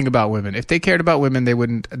care nothing about women. If they cared about women, they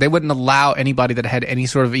wouldn't allow anybody that had any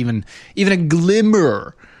sort of even a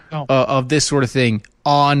glimmer of this sort of thing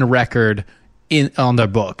on record on their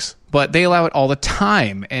books. But they allow it all the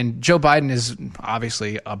time. And Joe Biden is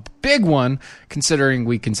obviously a big one, considering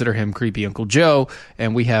we consider him creepy Uncle Joe,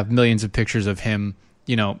 and we have millions of pictures of him,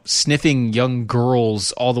 sniffing young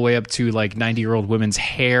girls all the way up to like 90-year-old women's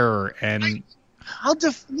hair. And I'll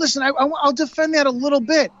defend that a little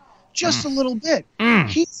bit. Just a little bit.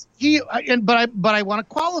 But I want to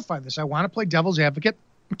qualify this. I want to play devil's advocate.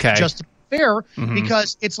 Okay. Just to be fair,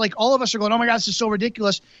 because it's like all of us are going, "Oh my God, this is so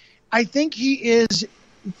ridiculous." I think he is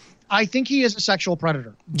a sexual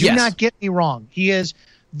predator. Do not get me wrong. He is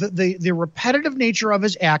the repetitive nature of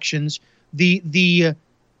his actions, the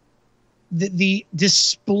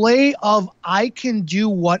display of I can do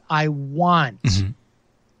what I want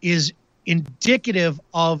is indicative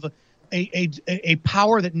of a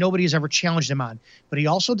power that nobody has ever challenged him on. But he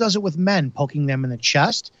also does it with men, poking them in the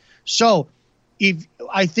chest. So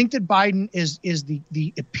I think that Biden is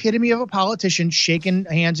the epitome of a politician, shaking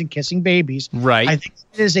hands and kissing babies. Right. I think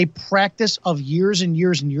it is a practice of years and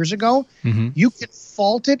years and years ago. You can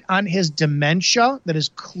fault it on his dementia that is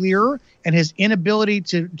clear and his inability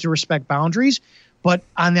to respect boundaries. But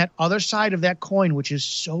on that other side of that coin, which is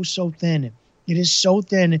so thin, it is so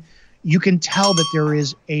thin, you can tell that there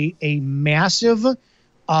is a massive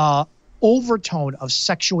overtone of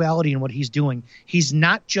sexuality in what he's doing. He's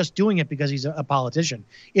not just doing it because he's a politician.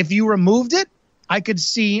 If you removed it, I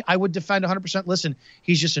would defend 100%. Listen,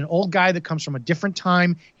 he's just an old guy that comes from a different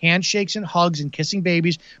time, handshakes and hugs and kissing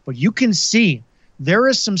babies. But you can see there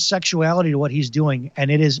is some sexuality to what he's doing, and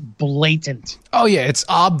it is blatant. Oh, yeah, it's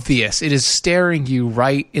obvious. It is staring you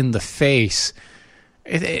right in the face.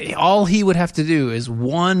 All he would have to do is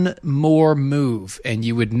one more move, and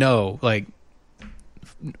you would know, like,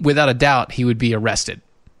 without a doubt, he would be arrested.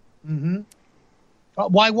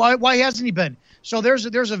 Why hasn't he been? So there's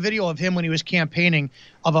a video of him when he was campaigning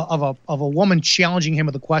of a woman challenging him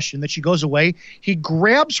with a question that she goes away. He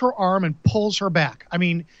grabs her arm and pulls her back. I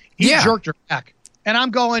mean, he jerked her back, and I'm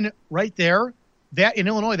going right there. That in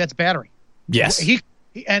Illinois, that's battery. Yes.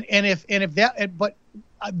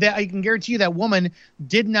 That I can guarantee you that woman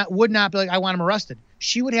would not be like, I want him arrested.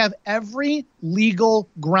 She would have every legal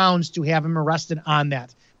grounds to have him arrested on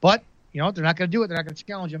that. But, they're not going to do it. They're not going to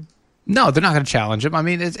challenge him. No, they're not going to challenge him. I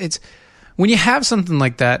mean, it's when you have something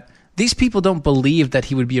like that, these people don't believe that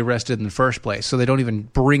he would be arrested in the first place, so they don't even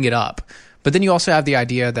bring it up. But then you also have the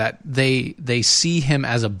idea that they see him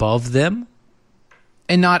as above them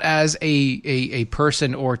and not as a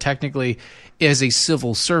person, or technically as a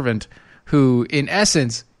civil servant who, in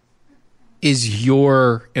essence, is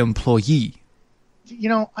your employee.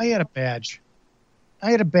 I had a badge.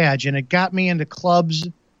 And it got me into clubs.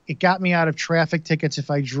 It got me out of traffic tickets if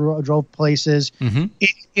I drove places.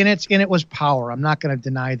 It was power. I'm not going to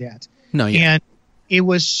deny that. No, yeah. And it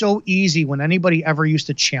was so easy when anybody ever used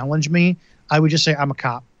to challenge me, I would just say, I'm a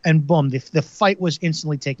cop. And boom, the fight was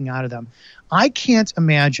instantly taken out of them. I can't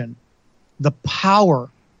imagine the power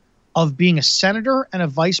of being a senator and a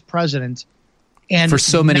vice president, and for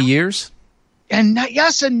so many years, and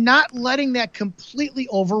not letting that completely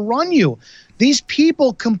overrun you. These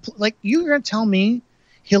people, you're going to tell me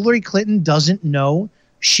Hillary Clinton doesn't know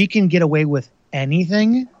she can get away with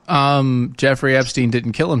anything? Jeffrey Epstein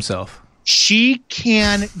didn't kill himself. She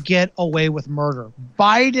can get away with murder.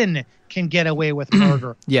 Biden can get away with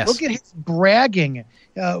murder. Yes. Look at his bragging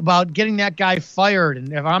about getting that guy fired,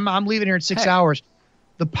 and if I'm leaving here in 6 hours.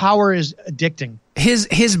 The power is addicting.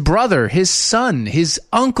 His brother, his son, his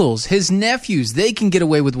uncles, his nephews, they can get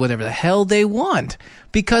away with whatever the hell they want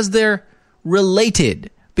because they're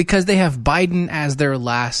related, because they have Biden as their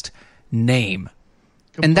last name.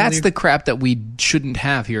 And that's the crap that we shouldn't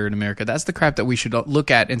have here in America. That's the crap that we should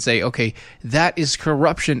look at and say, okay, that is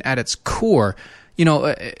corruption at its core.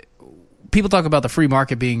 People talk about the free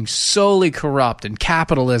market being solely corrupt and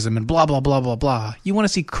capitalism and blah, blah, blah, blah, blah. You want to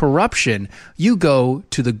see corruption, you go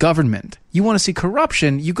to the government. You want to see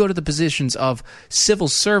corruption, you go to the positions of civil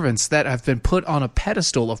servants that have been put on a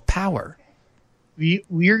pedestal of power.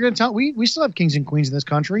 We're going to tell we still have kings and queens in this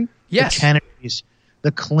country. Yes. The Kennedys,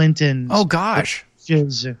 the Clintons. Oh, gosh.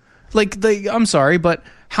 I'm sorry, but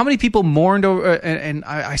how many people mourned over, and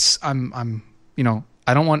I'm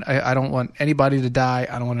I don't want anybody to die.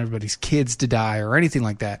 I don't want everybody's kids to die or anything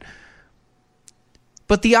like that.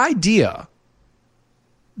 But the idea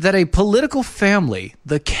that a political family,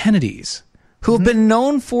 the Kennedys, who have been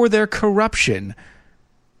known for their corruption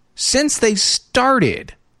since they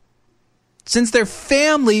started, since their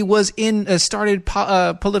family was in a started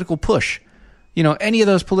political push, any of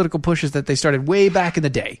those political pushes that they started way back in the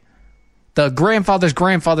day, the grandfather's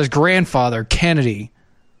grandfather, Kennedy,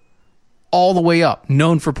 all the way up,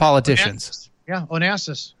 known for politicians.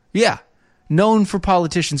 Onassis. Yeah, known for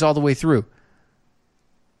politicians all the way through.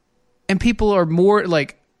 And people are more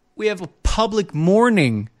like, we have a public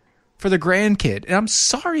mourning for the grandkid. And I'm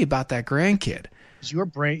sorry about that grandkid. You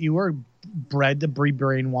were bred to be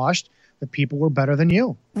brainwashed that people were better than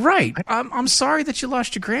you. Right. I'm sorry that you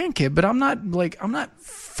lost your grandkid, but I'm not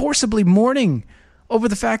forcibly mourning over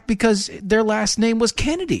the fact because their last name was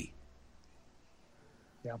Kennedy.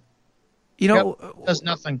 Yeah. It does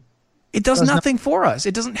nothing. It does nothing for us.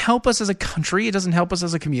 It doesn't help us as a country. It doesn't help us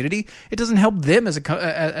as a community. It doesn't help them as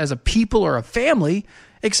a people or a family,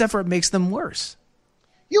 except for it makes them worse.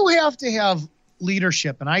 You have to have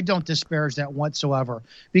leadership, and I don't disparage that whatsoever,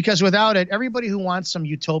 because without it, everybody who wants some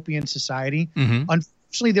utopian society,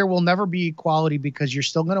 unfortunately, there will never be equality, because you're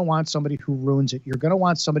still going to want somebody who ruins it. You're going to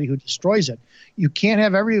want somebody who destroys it. You can't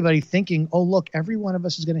have everybody thinking, oh, look, every one of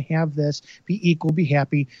us is going to have this, be equal, be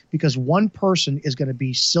happy, because one person is going to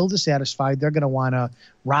be still dissatisfied. They're going to want to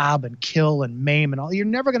rob and kill and maim and all. You're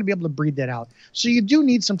never going to be able to breed that out. So you do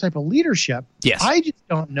need some type of leadership. Yes. I just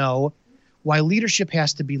don't know why leadership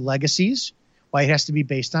has to be legacies, why it has to be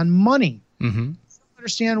based on money. I don't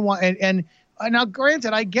understand why. And now,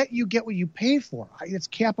 granted, I get what you pay for. It's a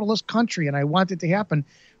capitalist country, and I want it to happen.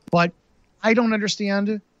 But I don't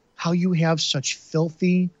understand how you have such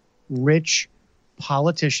filthy, rich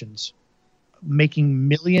politicians making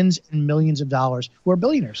millions and millions of dollars who are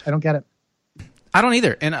billionaires. I don't get it. I don't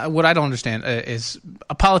either. And what I don't understand is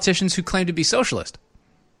politicians who claim to be socialist,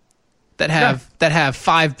 that have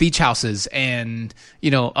 5 beach houses and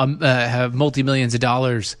have multi-millions of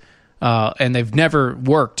dollars, and they've never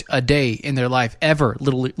worked a day in their life ever.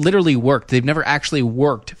 Literally worked. They've never actually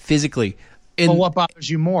worked physically. Well, what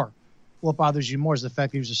bothers you more? What bothers you more is the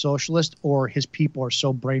fact that he was a socialist, or his people are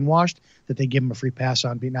so brainwashed that they give him a free pass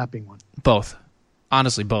on not being one. Both.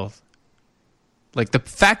 Honestly, both. Like the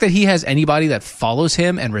fact that he has anybody that follows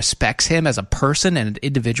him and respects him as a person and an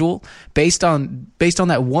individual based on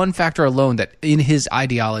that one factor alone, that in his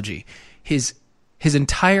ideology, his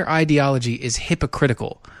entire ideology is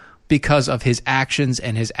hypocritical because of his actions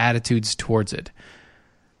and his attitudes towards it.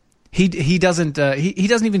 He doesn't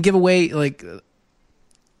even give away like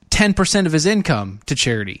 10% of his income to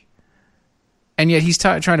charity, and yet he's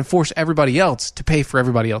trying to force everybody else to pay for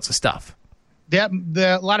everybody else's stuff. A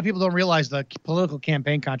lot of people don't realize the political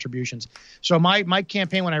campaign contributions. So my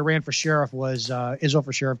campaign when I ran for sheriff was Izzo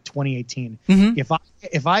for Sheriff 2018.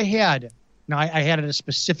 If I had a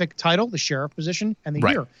specific title, the sheriff position, and the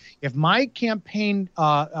year. If my campaign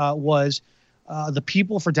was the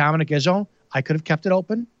people for Dominic Izzo, I could have kept it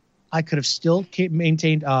open. I could have still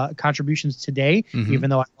maintained contributions today, even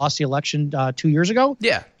though I lost the election 2 years ago.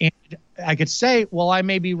 Yeah. And I could say, well, I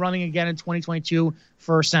may be running again in 2022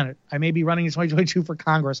 for Senate. I may be running in 2022 for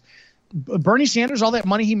Congress. Bernie Sanders, all that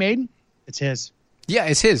money he made, it's his. Yeah,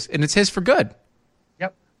 it's his, and it's his for good.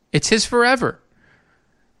 Yep. It's his forever.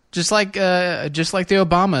 Just like the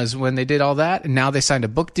Obamas when they did all that, and now they signed a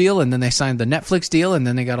book deal, and then they signed the Netflix deal, and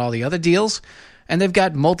then they got all the other deals, and they've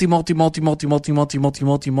got multi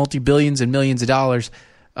billions and millions of dollars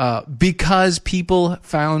because people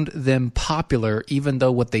found them popular, even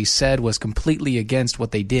though what they said was completely against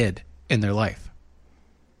what they did in their life.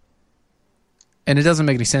 And it doesn't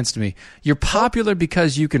make any sense to me. You're popular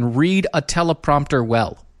because you can read a teleprompter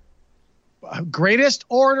well. Greatest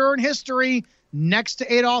orator in history, next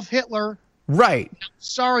to Adolf Hitler. Right.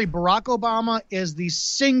 Sorry, Barack Obama is the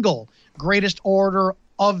single greatest orator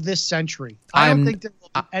of this century. I don't think there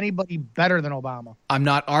will be anybody better than Obama. I'm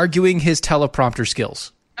not arguing his teleprompter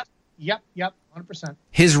skills. Yep, 100%.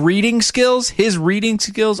 His reading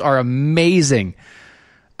skills are amazing.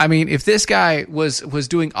 I mean, if this guy was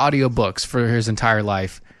doing audiobooks for his entire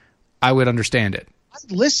life, I would understand it.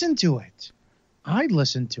 I'd listen to it. I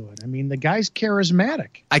mean, the guy's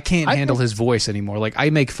charismatic. I can't handle his voice anymore. Like, I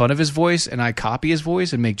make fun of his voice and I copy his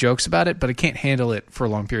voice and make jokes about it, but I can't handle it for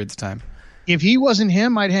long periods of time. If he wasn't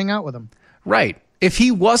him, I'd hang out with him. Right. If he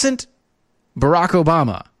wasn't Barack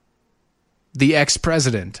Obama, the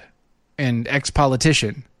ex-president and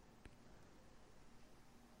ex-politician,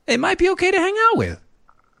 it might be okay to hang out with.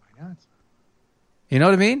 Why not? You know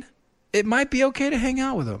what I mean? It might be okay to hang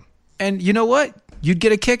out with him. And you know what? you'd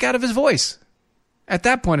get a kick out of his voice. At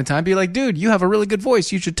that point in time, be like, dude, you have a really good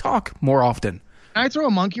voice. You should talk more often. Can I throw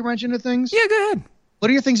a monkey wrench into things? Yeah, go ahead. What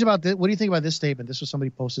do you think about this? What do you think about this statement? This was somebody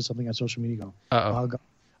posted something on social media ago.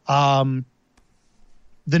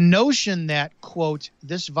 The notion that, quote,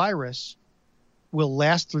 this virus will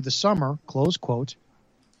last through the summer, close quote,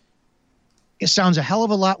 it sounds a hell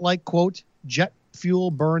of a lot like, quote, jet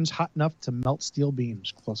fuel burns hot enough to melt steel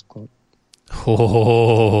beams, close quote.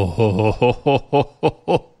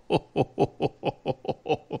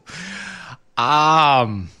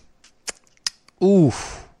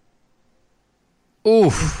 Oof.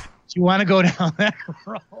 Do you want to go down that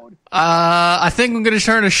road? I think I'm going to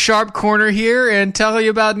turn a sharp corner here and tell you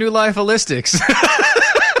about New Life Holistics.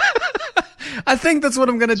 I think that's what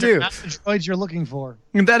I'm going to do. Not the droids you're looking for.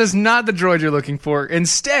 That is not the droid you're looking for.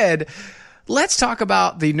 Instead, let's talk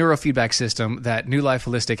about the neurofeedback system that New Life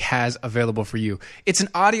Holistic has available for you. It's an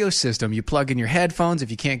audio system. You plug in your headphones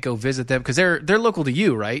if you can't go visit them, because they're local to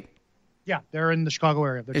you, right? Yeah, they're in the Chicago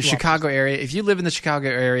area. The Chicago area. If you live in the Chicago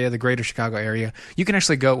area, the greater Chicago area, you can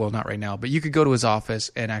actually go, well, not right now, but you could go to his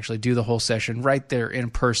office and actually do the whole session right there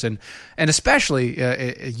in person. And especially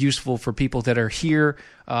useful for people that are here,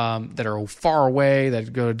 that are far away,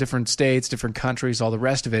 that go to different states, different countries, all the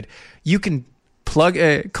rest of it. You can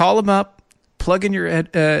call them up, plug in your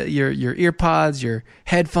earpods, your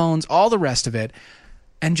headphones, all the rest of it,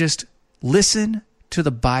 and just listen to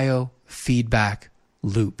the biofeedback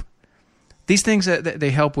loop. These things, they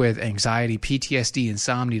help with anxiety, PTSD,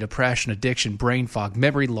 insomnia, depression, addiction, brain fog,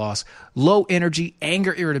 memory loss, low energy,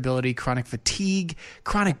 anger, irritability, chronic fatigue,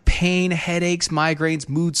 chronic pain, headaches, migraines,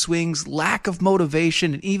 mood swings, lack of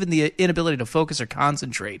motivation, and even the inability to focus or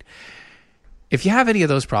concentrate. If you have any of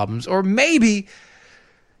those problems, or maybe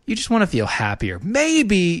you just want to feel happier,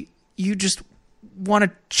 maybe you just want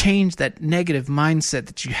to change that negative mindset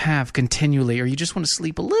that you have continually, or you just want to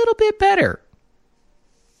sleep a little bit better,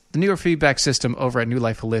 the neurofeedback system over at New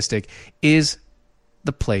Life Holistic is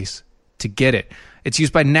the place to get it. It's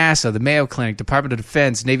used by NASA, the Mayo Clinic, Department of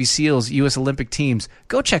Defense, Navy SEALs, U.S. Olympic teams.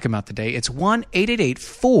 Go check them out today. It's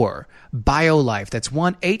 1-888-4-BIOLIFE. That's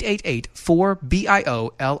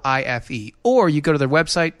 1-888-4-BIOLIFE. Or you go to their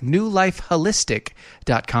website,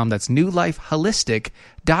 newlifeholistic.com. That's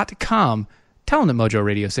newlifeholistic.com. Tell them that Mojo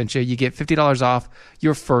Radio sent you. You get $50 off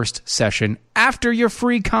your first session after your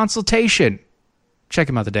free consultation. Check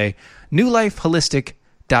them out today.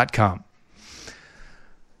 newlifeholistic.com.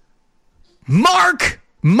 Mark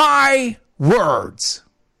my words.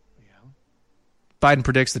 Biden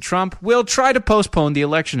predicts that Trump will try to postpone the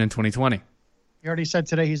election in 2020. He already said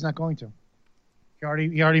today he's not going to. He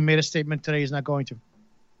already made a statement today he's not going to.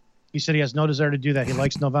 He said he has no desire to do that. He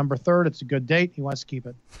likes November 3rd. It's a good date. He wants to keep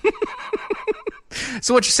it.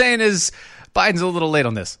 So what you're saying is Biden's a little late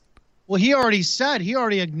on this. Well, he already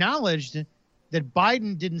acknowledged that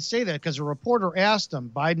Biden didn't say that, because a reporter asked him.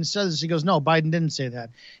 Biden says this. He goes, no, Biden didn't say that.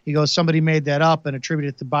 He goes, somebody made that up and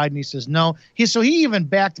attributed it to Biden. He says, no. So he even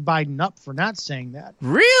backed Biden up for not saying that.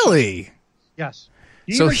 Really? Yes.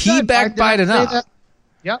 So he backed Biden up. That.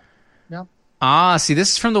 Yep. Yep. See,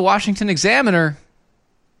 this is from the Washington Examiner.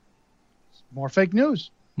 More fake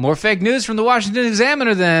news. More fake news from the Washington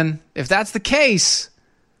Examiner then. If that's the case,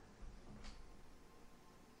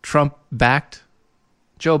 Trump backed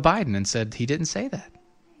Joe Biden and said he didn't say that.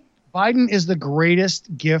 Biden is the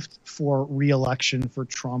greatest gift for re-election for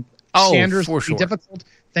Trump. Oh, Sanders for sure. Be difficult.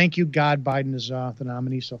 Thank you, God. Biden is the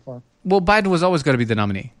nominee so far. Well, Biden was always going to be the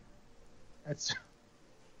nominee.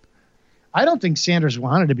 I don't think Sanders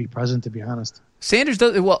wanted to be president, to be honest. Sanders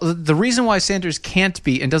does. Well, the reason why Sanders can't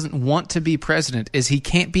be and doesn't want to be president is he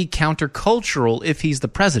can't be countercultural if he's the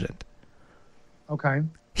president. Okay.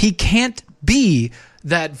 He can't be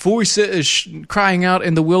that voice is crying out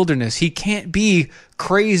in the wilderness. He can't be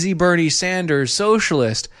crazy Bernie Sanders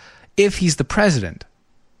socialist if he's the president.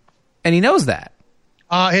 And he knows that.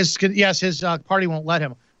 His party won't let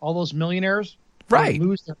him. All those millionaires, right,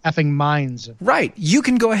 lose their effing minds. Right. You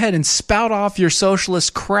can go ahead and spout off your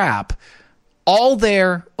socialist crap all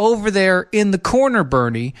there, over there in the corner,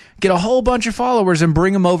 Bernie. Get a whole bunch of followers and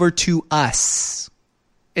bring them over to us,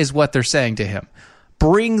 is what they're saying to him.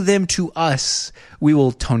 Bring them to us. We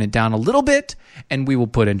will tone it down a little bit, and we will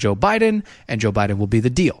put in Joe Biden, and Joe Biden will be the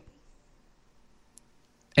deal.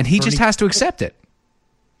 And he just has to accept it.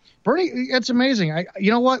 Bernie, it's amazing. You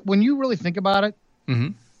know what? When you really think about it,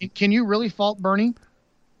 can you really fault Bernie?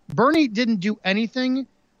 Bernie didn't do anything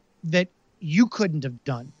that you couldn't have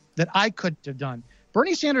done, that I couldn't have done.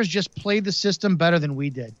 Bernie Sanders just played the system better than we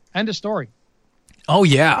did. End of story. Oh,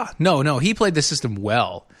 yeah. No, he played the system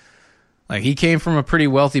well. Like, he came from a pretty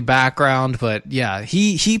wealthy background, but yeah,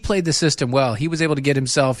 he played the system well. He was able to get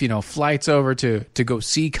himself, flights over to go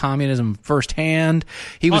see communism firsthand.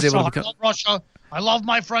 He was able to become Russia. I love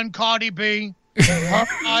my friend Cardi B. Her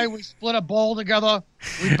and I, we split a bowl together.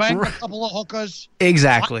 We banged a couple of hookers.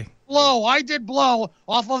 Exactly. I did blow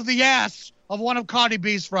off of the ass of one of Cardi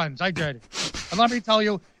B's friends. I did. And let me tell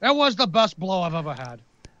you, it was the best blow I've ever had.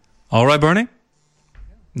 All right, Bernie.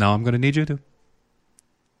 Now I'm going to need you to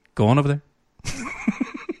go on over there.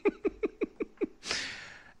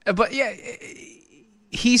 But yeah,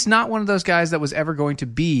 he's not one of those guys that was ever going to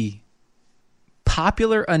be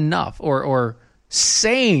popular enough or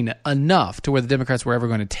sane enough to where the Democrats were ever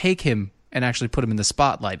going to take him and actually put him in the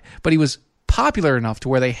spotlight. But he was popular enough to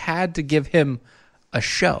where they had to give him a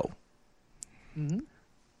show. Mm-hmm.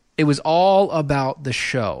 It was all about the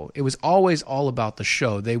show. It was always all about the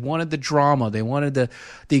show. They wanted the drama. They wanted the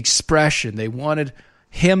expression. They wanted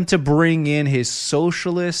him to bring in his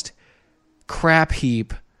socialist crap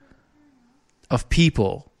heap of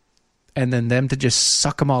people and then them to just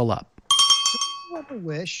suck them all up. Do you ever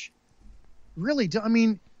wish... Really, I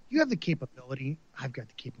mean, you have the capability. I've got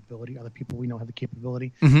the capability. Other people we know have the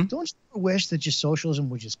capability. Mm-hmm. Don't you wish that just socialism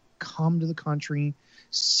would just come to the country,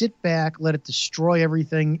 sit back, let it destroy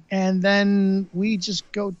everything, and then we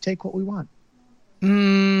just go take what we want? I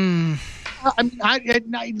mean,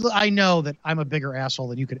 I know that I'm a bigger asshole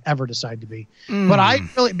than you could ever decide to be. But I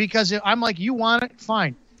really, because I'm like, you want it?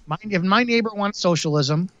 Fine. If my neighbor wanted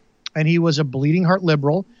socialism and he was a bleeding heart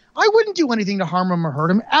liberal, I wouldn't do anything to harm him or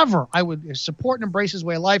hurt him ever. I would support and embrace his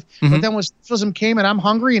way of life. Mm-hmm. But then when socialism came and I'm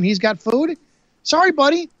hungry and he's got food, sorry,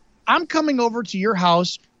 buddy, I'm coming over to your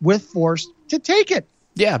house with force to take it.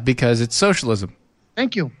 Yeah, because it's socialism.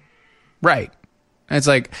 Thank you. Right. And it's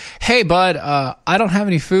like, hey, bud, I don't have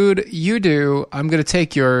any food. You do. I'm going to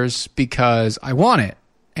take yours because I want it.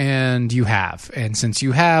 And you have. And since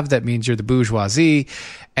you have, that means you're the bourgeoisie.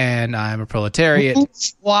 And I'm a proletariat.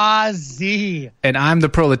 Bourgeoisie. And I'm the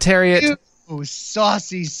proletariat. You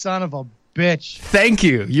saucy son of a bitch. Thank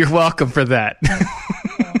you. You're welcome for that.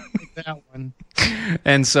 That one.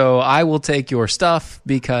 And so I will take your stuff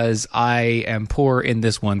because I am poor in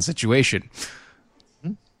this one situation.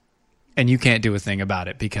 Mm-hmm. And you can't do a thing about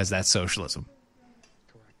it because that's socialism.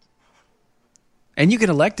 Correct. And you can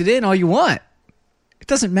elect it in all you want. It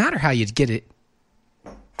doesn't matter how you get it.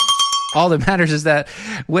 All that matters is that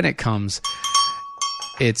when it comes,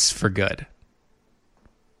 it's for good.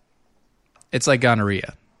 It's like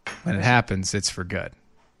gonorrhea. When it happens, it's for good.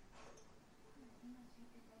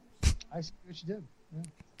 I see what you did. Yeah.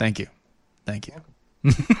 Thank you. Thank you.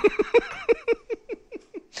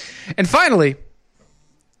 And finally,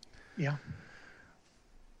 yeah,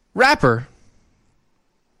 rapper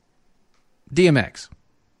DMX.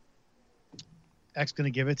 X gonna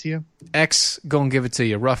give it to you? X gonna give it to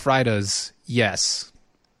you. Rough Riders, yes.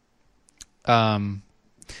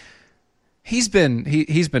 He's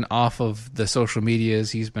been off of the social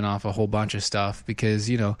medias. He's been off a whole bunch of stuff because,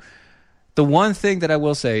 the one thing that I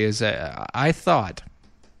will say is that I thought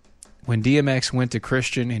when DMX went to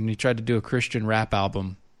Christian and he tried to do a Christian rap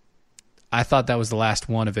album, I thought that was the last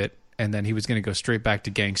one of it, and then he was going to go straight back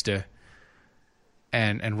to gangsta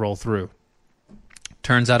and roll through.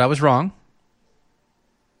 Turns out I was wrong.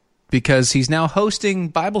 Because he's now hosting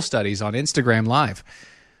Bible studies on Instagram Live.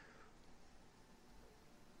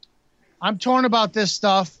 I'm torn about this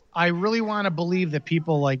stuff. I really want to believe that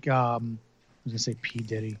people like, I was going to say P.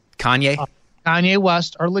 Diddy. Kanye. Kanye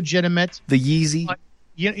West are legitimate. The Yeezy.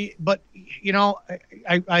 But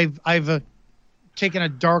I've taken a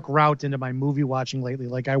dark route into my movie watching lately.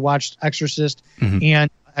 Like I watched Exorcist and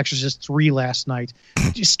Exorcist 3 last night.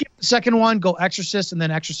 You skip the second one, go Exorcist, and then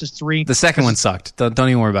Exorcist 3. The second one sucked. Don't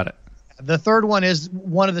even worry about it. The third one is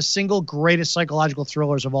one of the single greatest psychological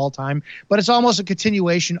thrillers of all time, but it's almost a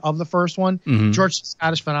continuation of the first one. Mm-hmm. George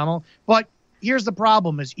Scott is phenomenal. But here's the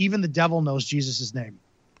problem is even the devil knows Jesus' name.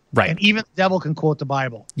 Right. And even the devil can quote the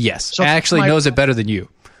Bible. Yes. So actually knows it better than you.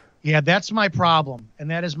 Yeah, that's my problem.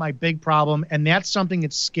 And that is my big problem. And that's something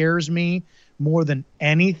that scares me more than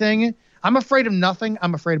anything. I'm afraid of nothing.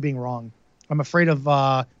 I'm afraid of being wrong. I'm afraid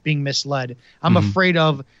of being misled. I'm afraid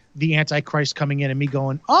of the Antichrist coming in and me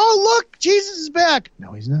going, oh, look, Jesus is back.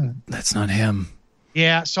 No, he's not. That's not him.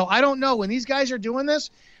 Yeah, so I don't know. When these guys are doing this,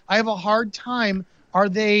 I have a hard time. Are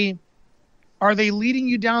they leading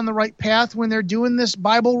you down the right path when they're doing this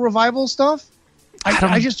Bible revival stuff?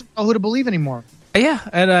 I just don't know who to believe anymore. Yeah,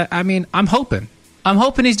 and I mean, I'm hoping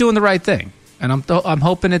he's doing the right thing, and I'm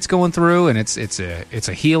hoping it's going through, and it's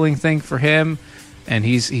a healing thing for him, and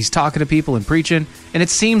he's talking to people and preaching, and it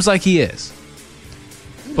seems like he is.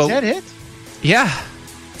 Is that it? Yeah,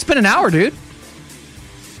 It's been an hour, dude.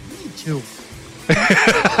 Me too.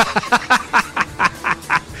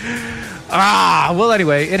 Well,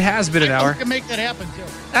 anyway, it has been an hour. I can make that happen, too.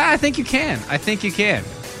 I think you can.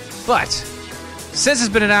 But since it's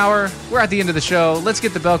been an hour, we're at the end of the show. Let's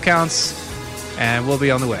get the bell counts, and we'll be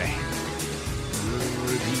on the way.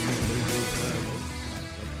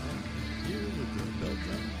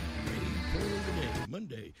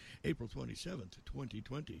 Monday, April 27th,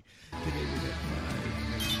 2020. Today we have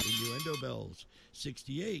 5 innuendo bells,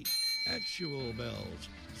 68 actual bells,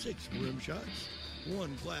 6 rim shots,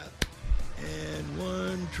 1 clap, and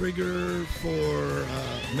 1 trigger for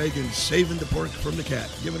Megan saving the pork from the cat,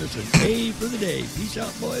 giving us an A for the day. Peace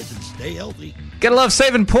out, boys, and stay healthy. Gotta love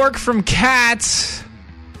saving pork from cats.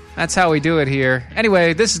 That's how we do it here.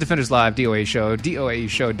 Anyway, this is Defenders Live, DOA Show,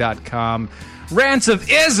 DOAShow.com. Rants of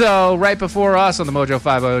Izzo right before us on the Mojo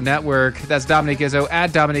 50 Network. That's Dominic Izzo,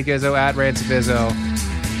 at Dominic Izzo, at Rants of Izzo.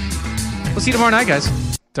 We'll see you tomorrow night, guys.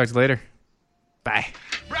 Talk to you later. Bye.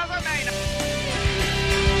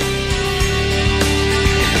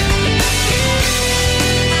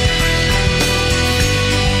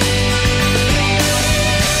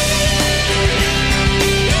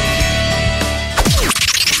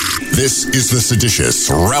 This is the seditious,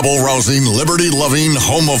 rabble-rousing, liberty-loving,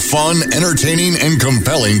 home of fun, entertaining, and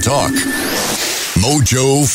compelling talk. Mojo